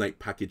old Death Knight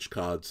package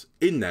cards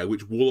in there,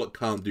 which Warlock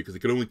can't do because it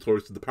can only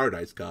tourist to the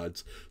Paradise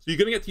cards. So you're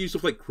going to get to use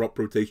stuff like Crop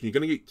Rotation. You're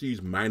going to get to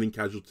use Mining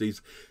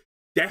Casualties.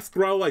 Death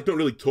Growl, I don't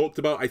really talked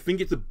about. I think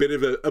it's a bit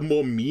of a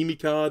more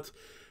memey card.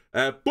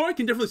 But I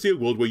can definitely see a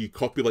world where you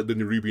copy like the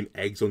Nerubian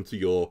Eggs onto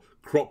your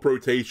Crop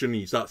Rotation and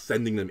you start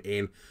sending them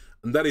in.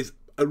 And that is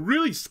a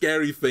really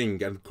scary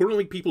thing. And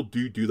currently people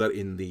do that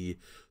in the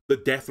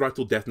Death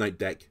Rattle Death Knight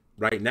deck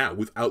right now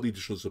without the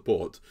additional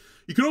support.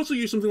 You can also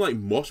use something like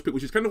Mosh Pit,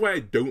 which is kind of why I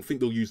don't think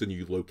they'll use a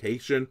new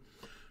location.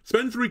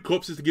 Spend 3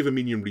 corpses to give a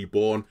minion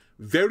reborn.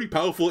 Very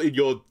powerful in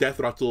your Death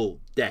Rattle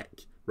deck,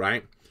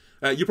 right?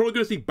 You're probably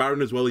going to see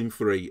Baron as well in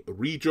for a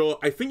redraw.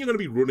 I think you're going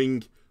to be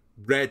running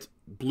red,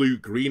 blue,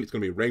 green. It's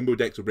going to be a rainbow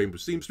deck, so Rainbow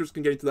Seamstress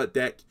can get into that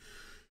deck.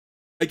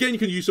 Again, you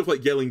can use stuff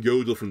like Yelling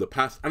Yodel from the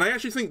past, and I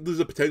actually think there's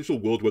a potential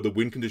world where the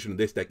win condition in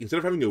this deck, instead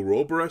of having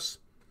Ouroboros,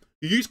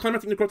 you use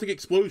Climatic Necrotic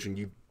Explosion.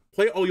 You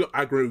play all your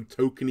aggro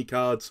tokeny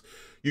cards.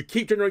 You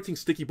keep generating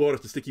sticky board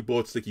after sticky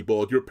board, sticky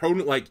board. Your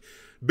opponent, like,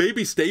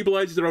 maybe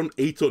stabilizes around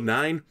 8 or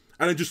 9,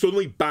 and then just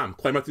suddenly, bam,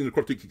 Climatic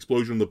Necrotic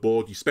Explosion on the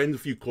board. You spend a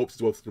few corpses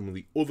as well for some of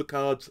the other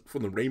cards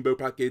from the Rainbow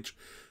package.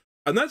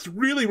 And that's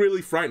really,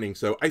 really frightening.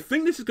 So I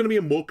think this is going to be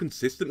a more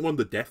consistent one,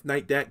 the Death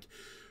Knight deck.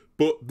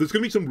 But there's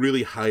going to be some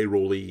really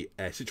high-rolly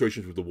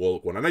situations with the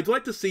Warlock one. And I'd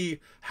like to see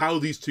how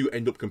these two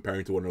end up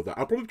comparing to one another.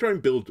 I'll probably try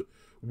and build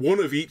one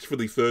of each for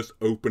the first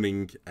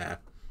opening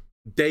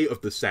day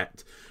of the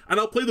set. And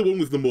I'll play the one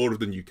with the more of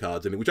the new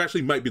cards in it, which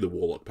actually might be the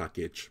Warlock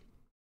package.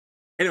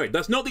 Anyway,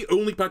 that's not the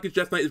only package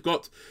Death Knight has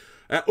got.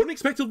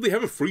 Unexpectedly, they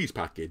have a freeze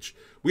package.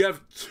 We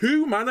have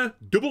 2 mana,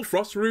 double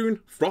Frost Rune,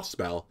 Frost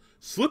Spell,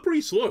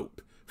 Slippery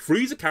Slope,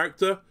 freeze a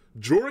character,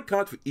 draw a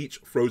card for each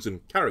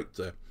frozen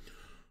character.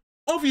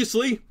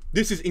 Obviously,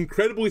 this is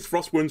incredible with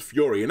Frostworm's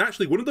Fury, and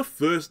actually one of the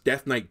first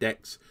Death Knight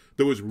decks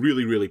that was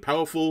really, really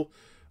powerful,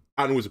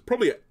 and was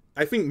probably,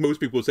 I think most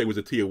people would say was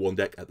a tier 1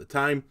 deck at the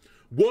time,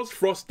 was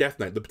Frost Death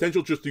Knight. The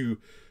potential just to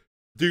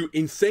do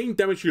insane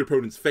damage to your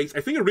opponent's face.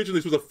 I think originally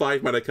this was a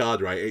 5 mana card,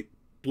 right? It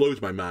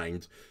blows my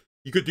mind.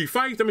 You could do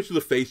 5 damage to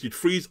the face, you'd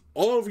freeze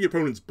all of your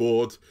opponent's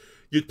board,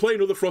 you'd play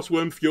another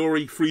Frostworm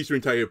Fury, freeze your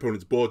entire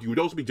opponent's board, you would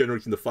also be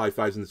generating the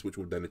 5/5s in this, which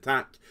would then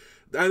attack,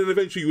 and then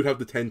eventually you would have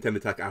the 10/10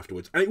 attack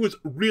afterwards, and it was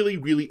really,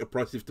 really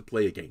oppressive to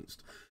play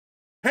against.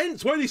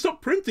 Hence why they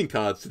stopped printing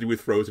cards to do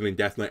with Frozen in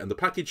Death Knight, and the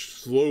package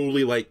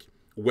slowly, like,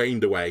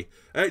 waned away.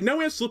 Now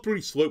we have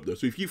Slippery Slope, though,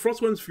 so if you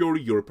Frostworm's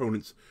Fury your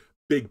opponent's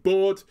big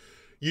board,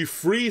 you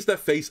freeze their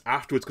face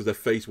afterwards, because their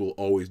face will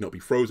always not be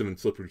frozen, and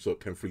Slippery Slope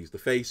can freeze the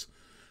face.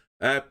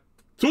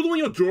 Suddenly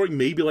you're drawing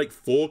maybe like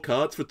 4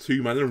 cards for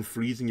 2 mana and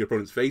freezing your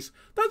opponent's face.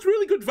 That's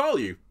really good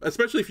value,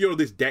 especially if you're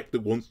this deck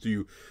that wants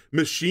to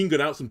machine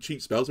gun out some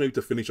cheap spells maybe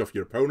to finish off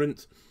your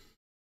opponent.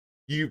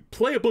 You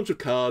play a bunch of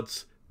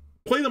cards,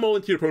 play them all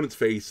into your opponent's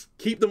face,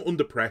 keep them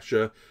under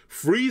pressure,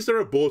 freeze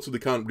their board so they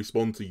can't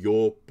respond to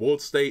your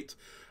board state,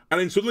 and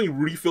then suddenly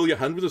refill your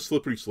hand with a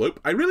Slippery Slope.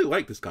 I really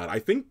like this card. I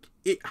think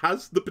it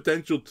has the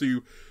potential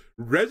to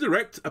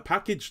resurrect a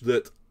package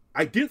that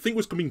I didn't think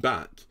was coming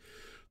back.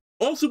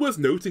 Also worth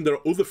noting, there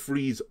are other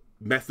freeze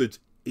methods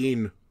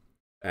in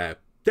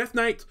Death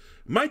Knight.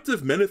 Might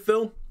of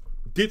Menethil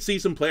did see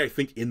some play, I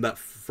think, in that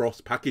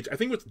Frost package. I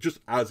think it was just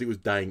as it was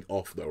dying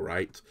off, though,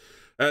 right?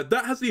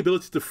 That has the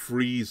ability to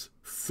freeze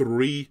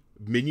 3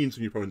 minions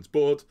on your opponent's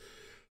board.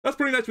 That's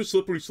pretty nice with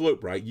Slippery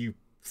Slope, right? You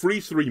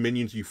freeze 3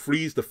 minions, you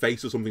freeze the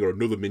face or something or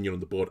another minion on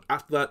the board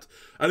after that,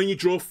 and then you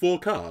draw 4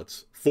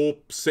 cards for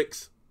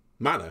 6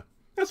 mana.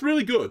 That's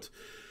really good.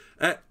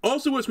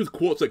 Also works with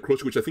Quartzite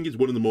Crusher, which I think is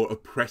one of the more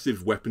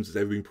oppressive weapons that's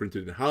ever been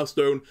printed in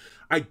Hearthstone.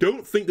 I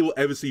don't think they will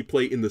ever see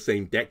play in the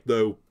same deck,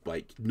 though,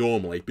 like,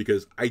 normally,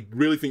 because I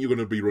really think you're going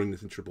to be running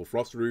this in Triple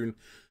Frost Rune.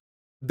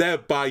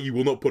 Thereby, you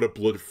will not put a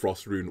Blood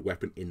Frost Rune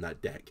weapon in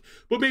that deck.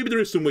 But maybe there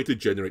is some way to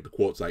generate the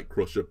Quartzite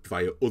Crusher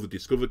via other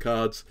Discover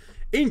cards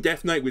in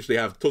Death Knight, which they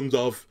have tons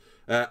of,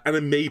 and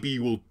then maybe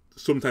you will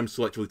sometimes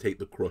selectively take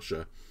the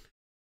Crusher.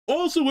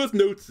 Also worth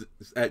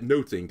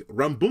noting,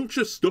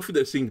 Rambunctious stuff that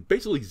is seeing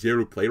basically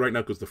 0 play right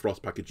now because the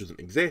Frost package doesn't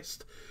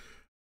exist.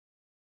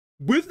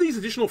 With these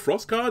additional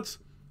Frost cards,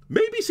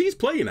 maybe sees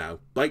play now.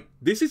 Like,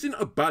 this isn't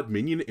a bad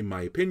minion in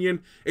my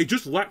opinion, it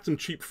just lacked some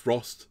cheap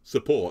Frost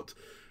support.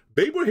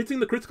 Maybe we're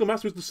hitting the critical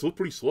mass with the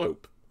Slippery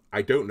Slope.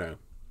 I don't know.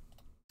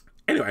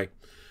 Anyway,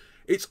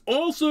 it's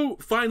also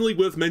finally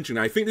worth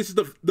mentioning, I think this is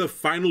the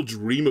final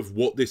dream of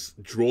what this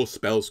Draw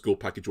Spell Skull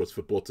package was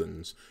for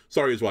Buttons.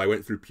 Sorry as well, I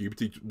went through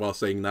puberty while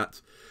saying that.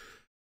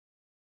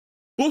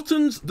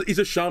 Buttons is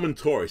a Shaman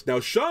Taurus. Now,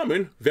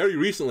 Shaman very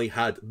recently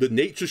had the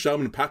Nature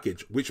Shaman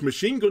package, which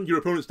machine gunned your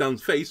opponent's down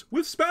face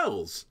with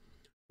spells.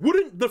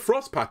 Wouldn't the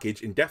Frost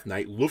package in Death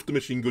Knight love to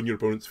machine gun your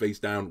opponent's face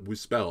down with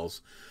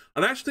spells?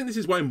 And I actually think this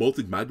is why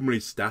Malted Magma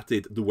is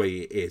statted the way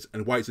it is,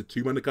 and why it's a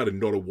 2 mana card and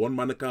not a 1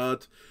 mana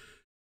card.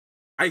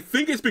 I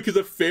think it's because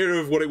of fear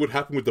of what it would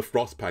happen with the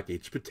Frost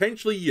package.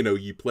 Potentially, you know,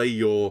 you play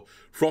your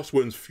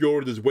Frostworm's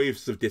Fury, there's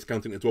ways of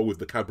discounting as well with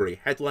the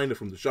Cabaret Headliner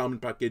from the Shaman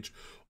package.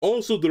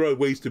 Also, there are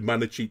ways to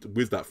mana cheat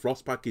with that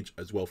Frost package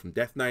as well from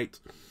Death Knight.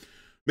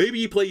 Maybe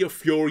you play your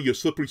Fury, your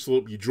Slippery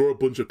Slope, you draw a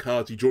bunch of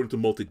cards, you draw into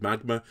Malted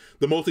Magma.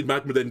 The Malted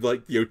Magma then,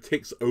 like, you know,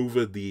 ticks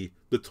over the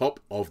top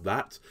of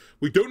that.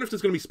 We don't know if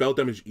there's going to be spell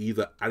damage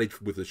either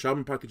added with the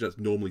Shaman package. That's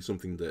normally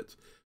something that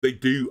they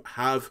do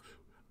have.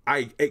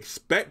 I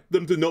expect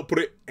them to not put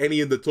it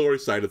any in the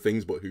Taurus side of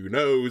things, but who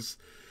knows.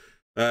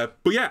 But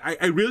yeah,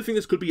 I really think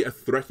this could be a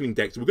threatening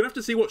deck. So we're going to have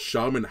to see what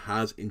Shaman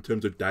has in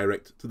terms of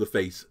direct to the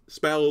face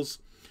spells.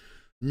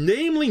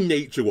 Namely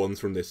nature ones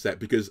from this set,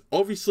 because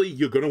obviously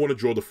you're going to want to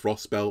draw the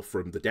Frost spell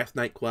from the Death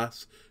Knight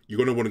class. You're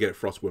going to want to get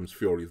Frostworm's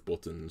Fury of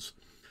Buttons.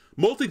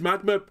 Malted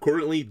Magma,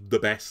 currently the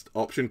best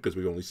option, because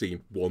we've only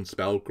seen one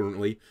spell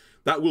currently.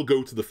 That will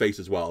go to the face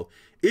as well.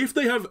 If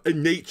they have a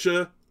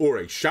nature or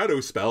a shadow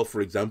spell, for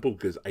example,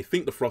 because I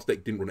think the Frost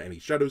deck didn't run any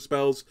shadow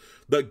spells,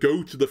 that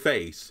go to the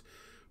face,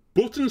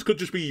 buttons could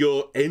just be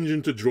your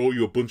engine to draw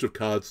you a bunch of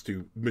cards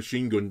to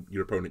machine gun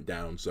your opponent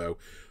down. So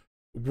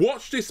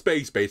watch this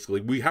space,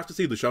 basically. We have to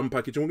see the Shaman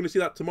package, and we're going to see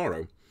that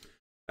tomorrow.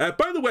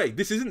 By the way,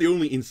 this isn't the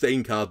only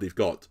insane card they've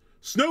got.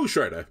 Snow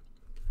Shredder.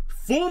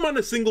 4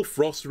 mana single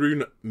Frost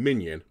Rune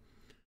minion.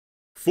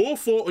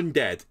 4/4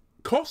 undead.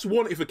 Costs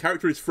 1 if a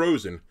character is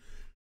frozen.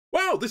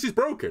 Wow, this is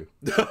broken.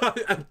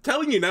 I'm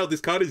telling you now,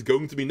 this card is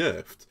going to be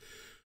nerfed.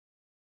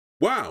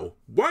 Wow.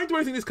 Why do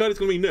I think this card is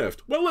going to be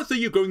nerfed? Well, let's say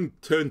you're going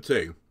turn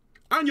 2.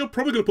 And you're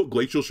probably going to put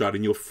Glacial Shard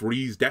in your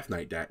Freeze Death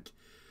Knight deck.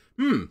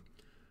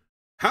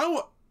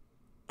 How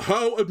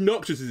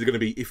obnoxious is it going to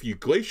be if you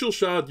Glacial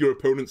Shard your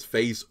opponent's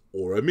face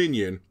or a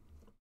minion?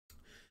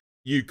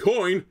 You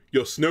coin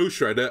your Snow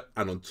Shredder,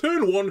 and on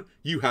turn 1,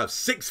 you have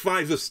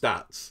 6/5 of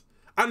stats.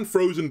 And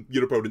frozen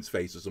your opponent's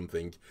face or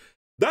something.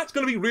 That's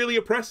going to be really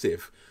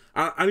oppressive.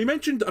 And he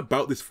mentioned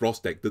about this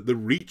Frost deck, that the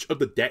reach of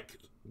the deck,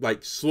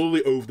 like,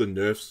 slowly over the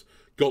nerfs,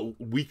 got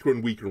weaker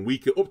and weaker and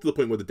weaker, up to the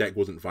point where the deck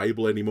wasn't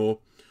viable anymore.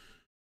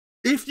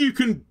 If you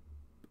can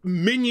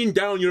minion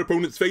down your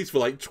opponent's face for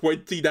like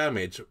 20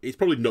 damage, it's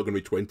probably not going to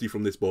be 20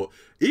 from this, but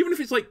even if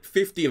it's like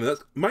 15,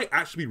 that might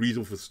actually be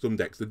reasonable for some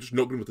decks. They're just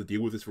not going to be able to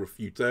deal with this for a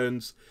few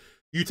turns.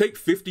 You take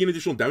 15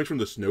 additional damage from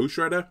the Snow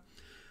Shredder.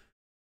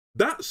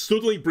 That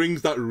suddenly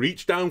brings that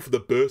reach down for the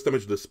burst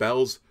damage of the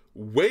spells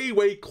way,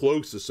 way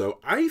closer. So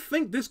I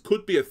think this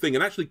could be a thing.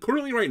 And actually,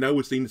 currently right now,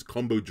 we're seeing this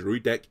combo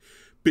Druid deck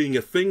being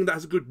a thing that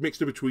has a good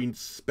mixture between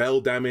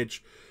spell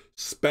damage,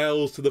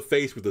 spells to the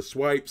face with the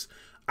swipes,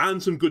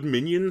 and some good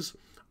minions.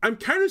 I'm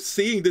kind of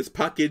seeing this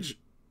package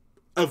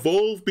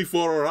evolve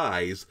before our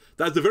eyes.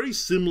 That's a very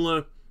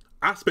similar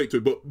aspect to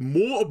it, but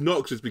more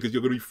obnoxious because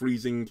you're going to be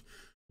freezing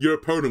your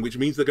opponent, which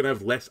means they're going to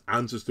have less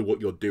answers to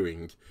what you're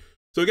doing.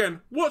 So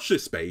again, watch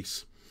this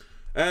space.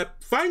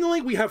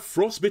 Finally, we have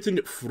Frostbitten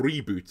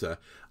Freebooter.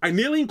 I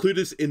nearly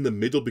included this in the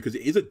middle because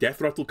it is a Death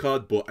Rattle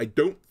card, but I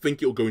don't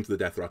think it'll go into the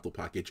Death Rattle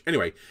package.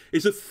 Anyway,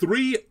 it's a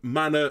 3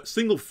 mana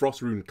single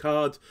Frost Rune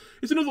card.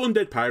 It's another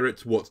Undead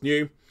Pirate. What's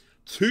new?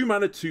 3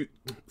 mana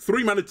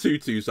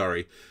 2/2,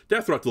 sorry.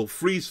 Death Rattle,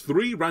 freeze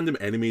 3 random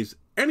enemies.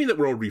 Any that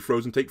were already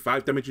frozen take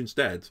 5 damage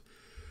instead.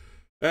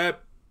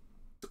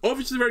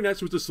 Obviously very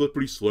nice with the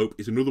Slippery Slope.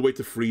 Is another way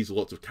to freeze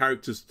lots of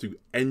characters to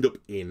end up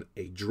in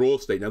a draw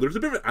state. Now there's a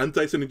bit of an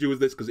anti-synergy with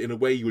this, because in a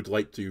way you would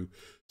like to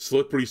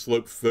Slippery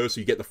Slope first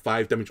so you get the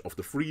 5 damage off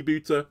the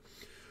Freebooter.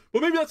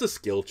 But maybe that's a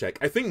skill check.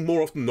 I think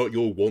more often than not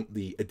you'll want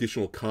the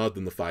additional card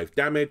than the 5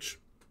 damage.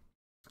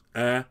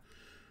 But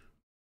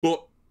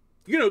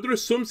you know, there are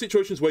some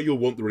situations where you'll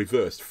want the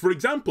reverse. For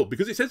example,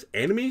 because it says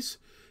enemies,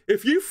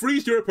 if you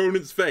freeze your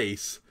opponent's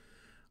face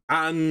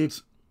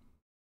and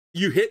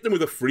you hit them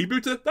with a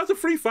Freebooter, that's a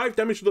free 5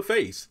 damage to the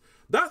face.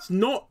 That's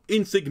not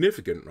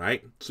insignificant,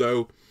 right?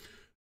 So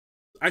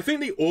I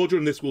think the order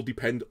on this will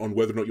depend on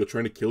whether or not you're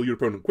trying to kill your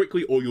opponent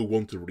quickly or you'll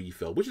want to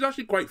refill, which is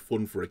actually quite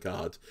fun for a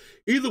card.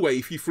 Either way,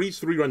 if you freeze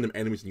 3 random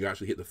enemies and you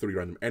actually hit the 3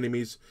 random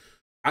enemies,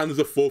 and there's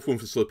a 4th one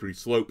for Slippery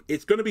Slope,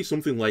 it's going to be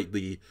something like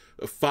the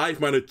 5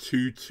 mana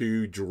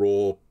 2/2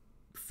 draw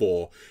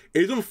 4.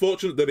 It is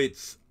unfortunate that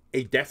it's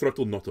a Death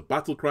Rattle, not a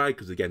Battle Cry,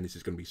 because again, this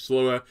is going to be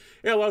slower.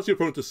 It allows your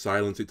opponent to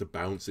silence it, to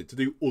bounce it, to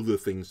do other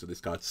things to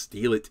this card,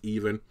 steal it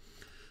even.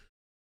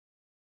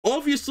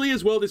 Obviously,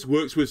 as well, this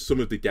works with some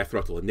of the Death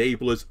Rattle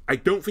enablers. I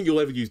don't think you'll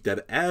ever use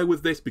Dead Air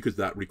with this, because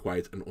that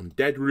requires an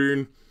Undead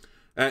rune.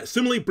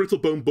 Similarly,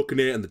 Brittlebone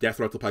Buccaneer and the Death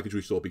Rattle package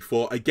we saw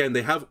before, again,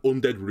 they have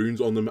undead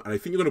runes on them, and I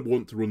think you're going to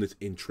want to run this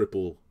in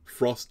triple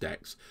Frost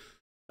decks.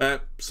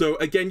 So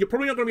again, you're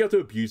probably not going to be able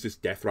to abuse this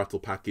Death Rattle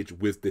package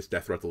with this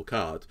Death Rattle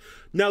card.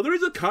 Now, there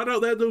is a card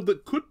out there, though,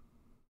 that could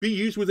be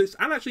used with this,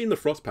 and actually in the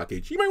Frost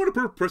package. You might want to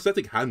put a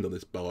Prosthetic Hand on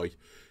this boy.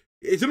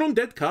 It's an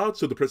undead card,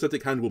 so the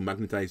Prosthetic Hand will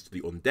magnetize to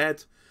the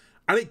undead,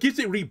 and it gives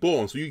it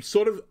Reborn, so you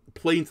sort of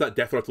play into that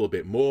Death Rattle a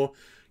bit more.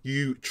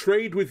 You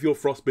trade with your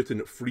Frostbitten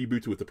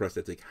Freebooter with the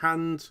Prosthetic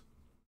Hand.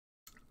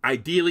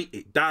 Ideally,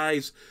 it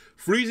dies,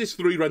 freezes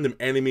 3 random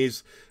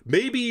enemies.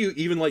 Maybe you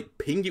even, like,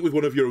 ping it with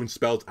one of your own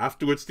spells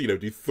afterwards to, you know,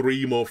 do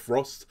 3 more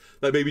frost.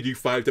 Like, maybe do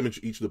 5 damage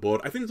each of the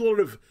board. I think there's a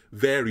lot of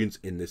variance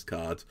in this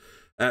card.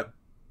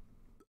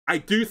 I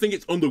do think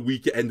it's on the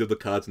weaker end of the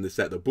cards in this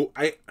set, though. But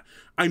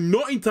I'm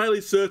not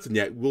entirely certain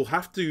yet. We'll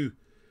have to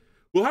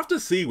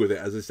see with it,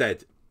 as I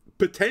said.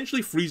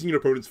 Potentially freezing your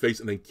opponent's face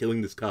and then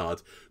killing this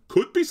card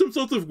could be some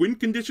sort of win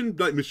condition,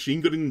 like machine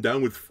gunning them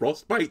down with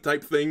frostbite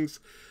type things.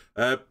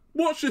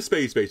 Watch this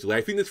space, basically.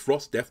 I think this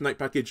Frost Death Knight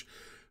package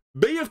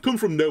may have come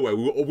from nowhere.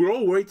 We're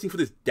all waiting for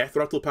this Death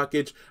Rattle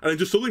package, and then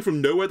just suddenly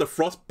from nowhere, the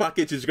Frost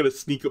package is going to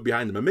sneak up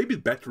behind them, and maybe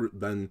better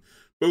than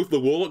both the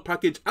Warlock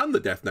package and the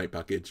Death Knight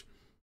package.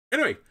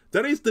 Anyway,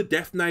 that is the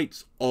Death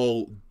Knights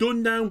all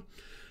done now.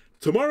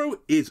 Tomorrow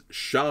is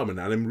Shaman,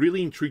 and I'm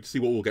really intrigued to see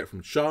what we'll get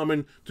from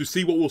Shaman, to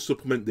see what will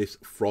supplement this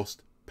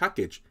Frost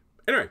package.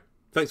 Anyway,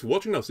 thanks for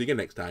watching, I'll see you again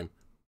next time.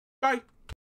 Bye!